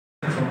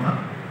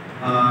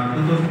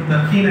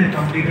2013 I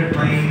completed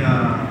my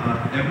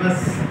MS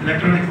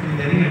Electronics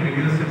Engineering at the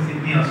University of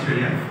Sydney,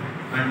 Australia,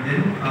 and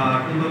then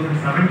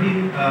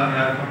 2017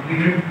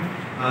 completed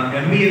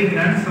MBA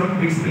Finance from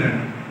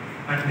Mixed-Learning,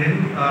 and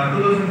then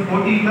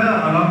 2014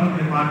 along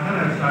with my partner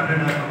I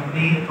started a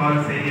company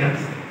called Salem,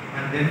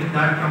 and then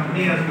that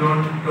company has grown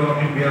to,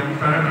 we have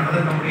started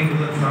another company in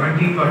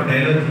 2017 called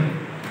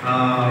Dilogy.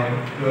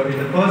 In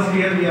the first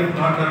year we have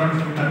got around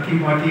some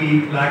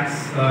 30-40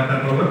 lakhs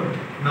turnover.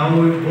 Now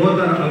both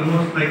are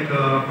almost like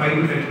 5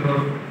 to 10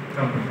 crore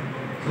company.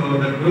 So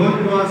the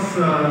growth was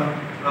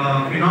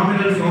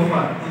phenomenal so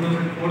far.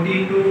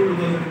 2014 to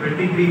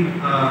 2023, the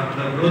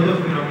growth was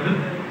phenomenal.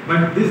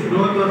 But this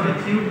growth was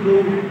achieved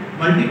through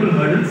multiple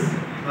hurdles.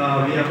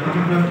 We have come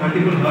across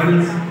multiple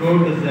hurdles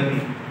throughout this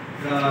journey.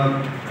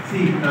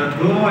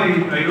 Though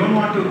I don't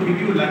want to give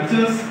you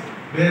lectures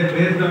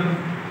based on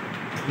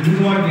this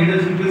is what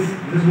leadership is,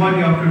 this is what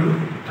you have to do.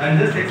 I'll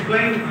just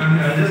explain and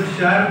I'll just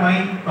share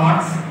my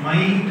thoughts, my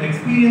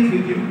experience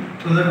with you,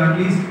 so that at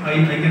least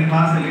I can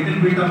pass a little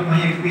bit of my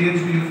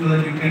experience to you, so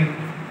that you can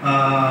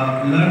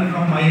learn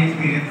from my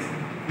experience.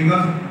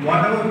 Because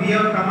whatever we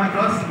have come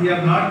across, we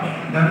have not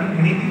done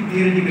anything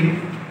theoretically.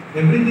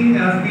 Everything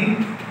has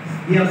been,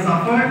 we have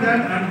suffered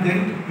that, and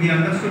then we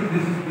understood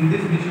this we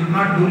should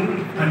not do,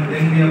 and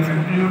then we have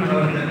continued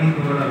our journey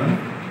toward our.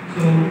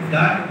 So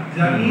that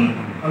journey,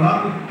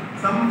 along with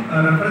some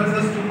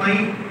references to my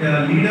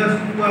leaders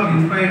who have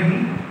inspired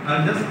me.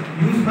 I'll just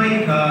use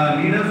my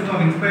leaders who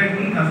have inspired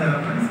me as a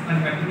reference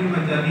and continue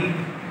my journey.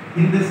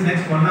 In this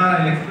next 1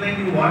 hour, I'll explain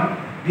to you what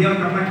we have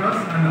come across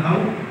and how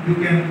you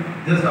can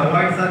just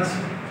avoid such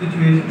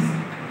situations.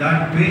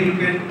 That way you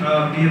can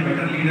be a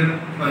better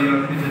leader for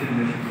your future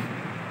generation.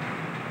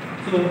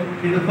 So,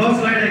 in the first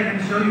slide I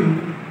can show you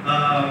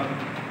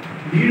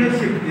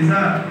leadership is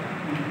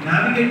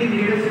navigating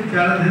leadership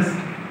challenges.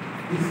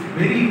 It's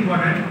very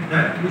important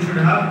that you should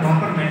have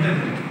proper mental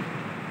health.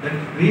 That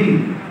really,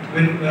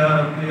 when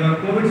your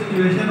COVID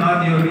situation or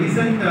your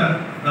recent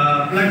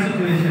flood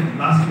situation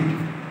last week,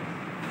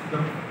 the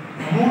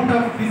amount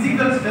of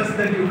physical stress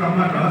that you come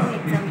across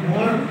is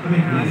more,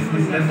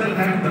 is lesser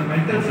than the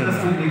mental stress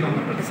will be come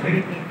across,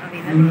 right?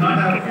 You will not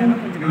have food,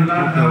 you will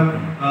not have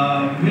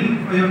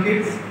milk for your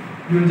kids,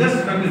 you will just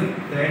struggle.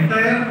 The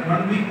entire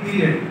 1 week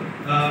period,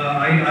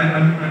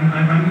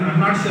 I'm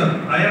not sure.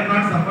 I have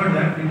not suffered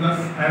that because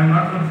I am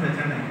not from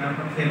Chennai, I am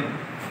from Salem.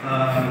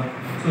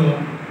 So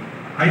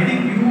I think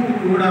you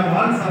would have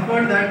all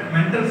suffered that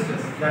mental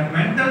stress. That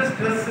mental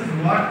stress is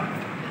what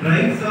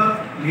drives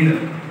a leader.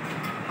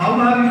 How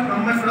have you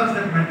come across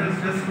that mental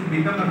stress to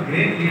become a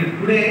great leader?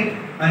 Today,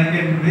 I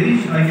can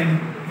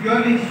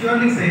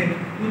surely say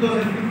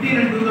 2015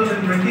 and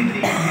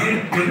 2023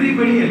 made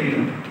everybody a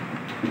leader.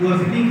 Who are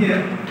sitting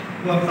here,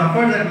 who have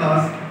suffered that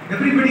loss.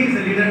 Everybody is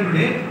a leader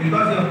today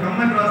because you have come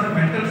across a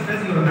mental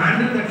stress, you have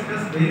handled that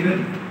stress very well,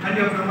 and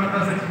you have come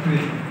across a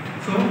situation.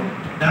 So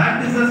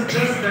that is a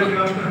stress that you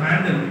have to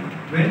handle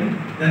when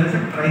there is a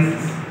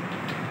crisis.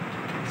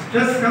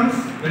 Stress comes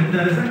when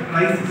there is a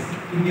crisis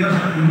in your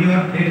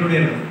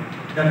day-to-day life.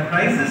 That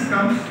crisis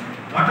comes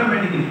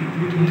automatically.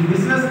 In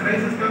business,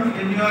 crisis comes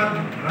when you are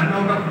run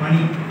out of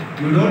money.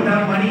 You don't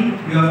have money,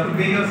 you have to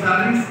pay your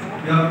salaries,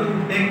 you have to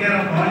take care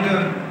of all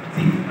your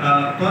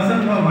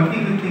person who are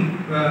working with me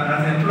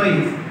as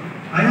employees.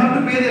 I have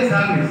to pay their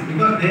salaries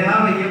because they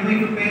have a EMI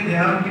to pay, they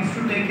have kids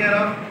to take care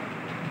of.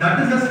 That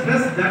is the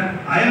stress that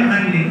I am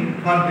handling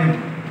for them.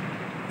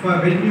 For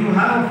when you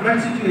have a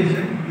flood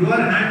situation, you are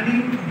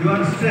handling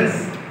your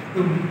stress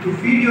to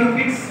feed your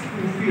kids,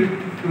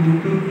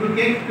 to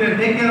take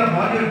care of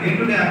all your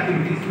day-to-day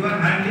activities. You are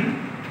handling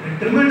a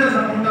tremendous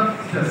amount of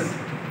stress.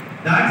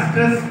 That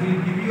stress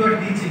will give you a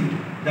teaching.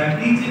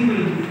 That teaching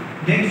will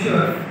make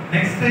sure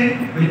next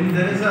time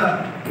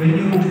when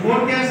you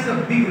forecast a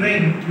big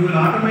rain, you will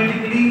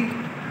automatically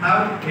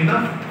have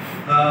enough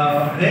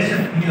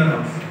ration in your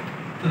house.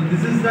 So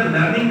this is the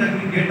learning that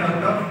we get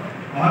out of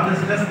all the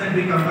stress that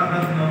we come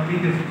across in our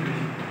previous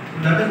situation.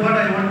 So that is what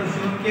I want to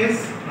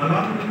showcase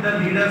along with the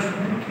leaders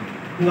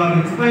who have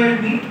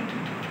inspired me,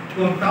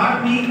 who have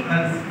taught me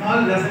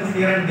small lessons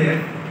here and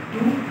there to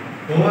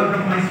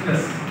overcome my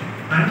stress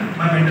and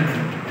my mental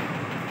health.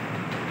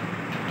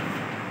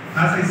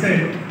 As I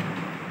said,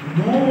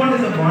 no one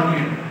is a born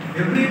leader.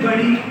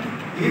 Everybody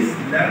is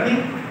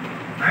learning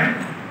and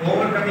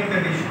overcoming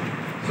that issue.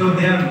 So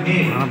they are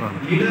made.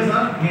 Leaders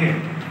are made.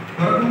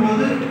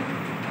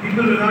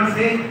 People will not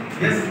say,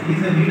 yes, he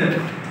is a leader.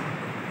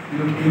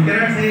 You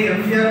cannot say,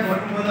 MGR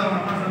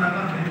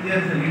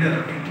is a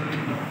leader.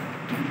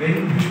 When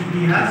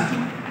he has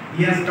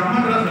come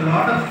across a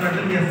lot of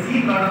struggle, he has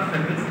seen a lot of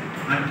struggles,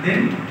 and then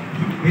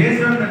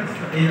based on that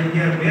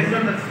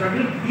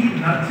struggle, he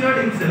nurtured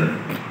himself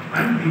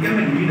and became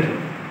a leader.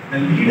 The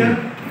leader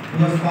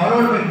was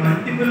followed by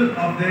multiple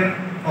of their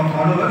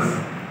followers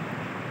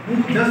who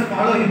just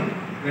follow him.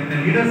 When the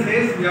leader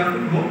says we have to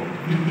go,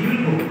 he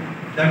will go.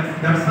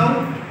 That's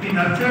how he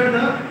nurtured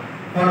the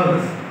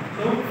followers.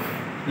 So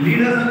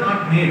leaders are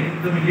not made.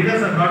 The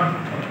leaders are not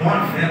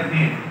born, they are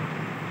made.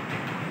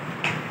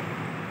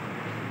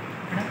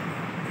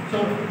 So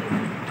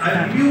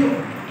I'll give you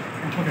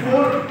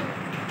 4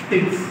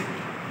 tips.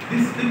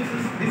 These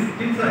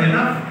tips are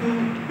enough to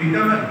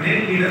become a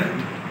great leader,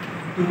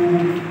 to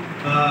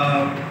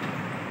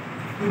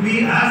be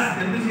as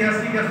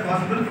enthusiastic as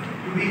possible,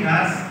 to be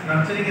as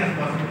nurturing as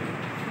possible.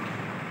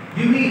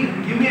 Give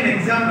me an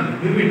example.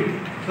 Vivid.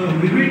 So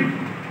vivid,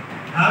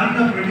 having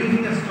or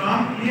producing a strong,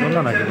 clear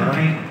picture in the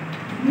mind.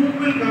 Who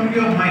will come to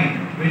your mind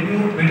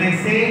when I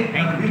say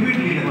a vivid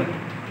leader?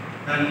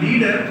 A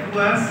leader who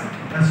has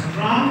a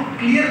strong,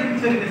 clear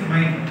picture in his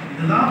mind.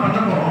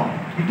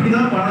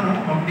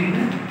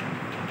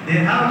 They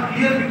have a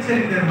clear picture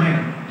in their mind.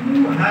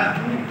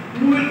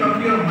 Who will come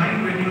to your mind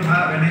when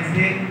I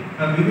say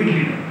a vivid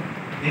leader?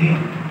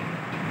 Anyone?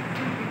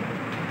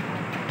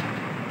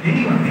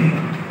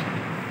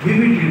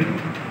 Vivid leader.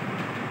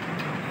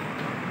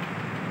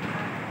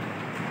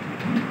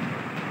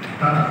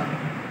 Tata.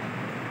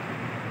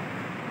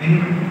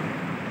 Anyone?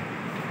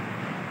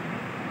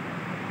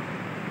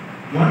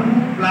 One who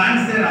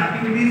plans their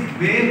activities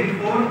way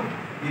before.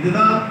 This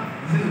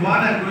is what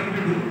I am going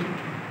to do.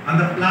 And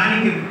the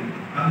planning,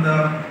 and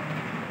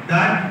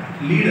that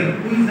leader.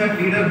 Who is that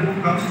leader who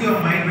comes to your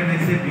mind when I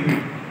say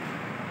vivid?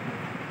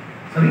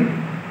 Sorry?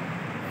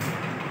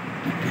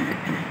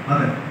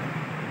 Mother.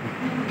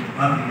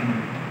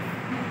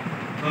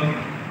 Okay.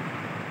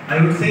 I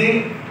would say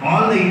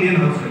all the Indian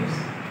housewives.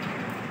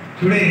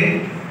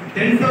 Today,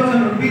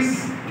 10,000 rupees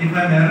if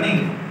I am earning,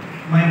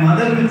 my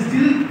mother will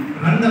still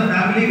run the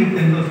family with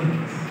 10,000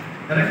 rupees.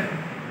 Correct?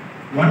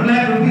 1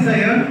 lakh rupees I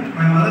earn,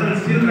 my mother will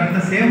still run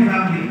the same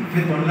family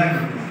with 1 lakh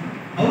rupees.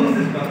 How is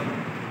this possible?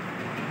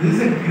 This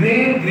is a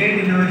great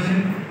innovation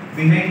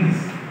behind this.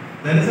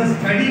 There is a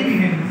study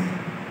behind this.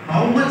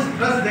 How much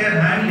trust they are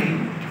handling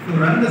to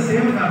run the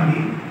same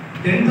family.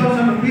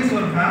 10,000 rupees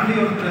or family,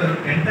 or the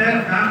entire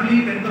family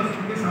 10,000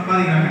 rupees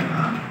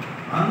சம்பாதிக்கிறாங்கன்னா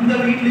அந்த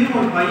வீட்லயும்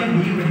ஒரு பையன்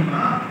நீ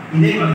படிமா இதே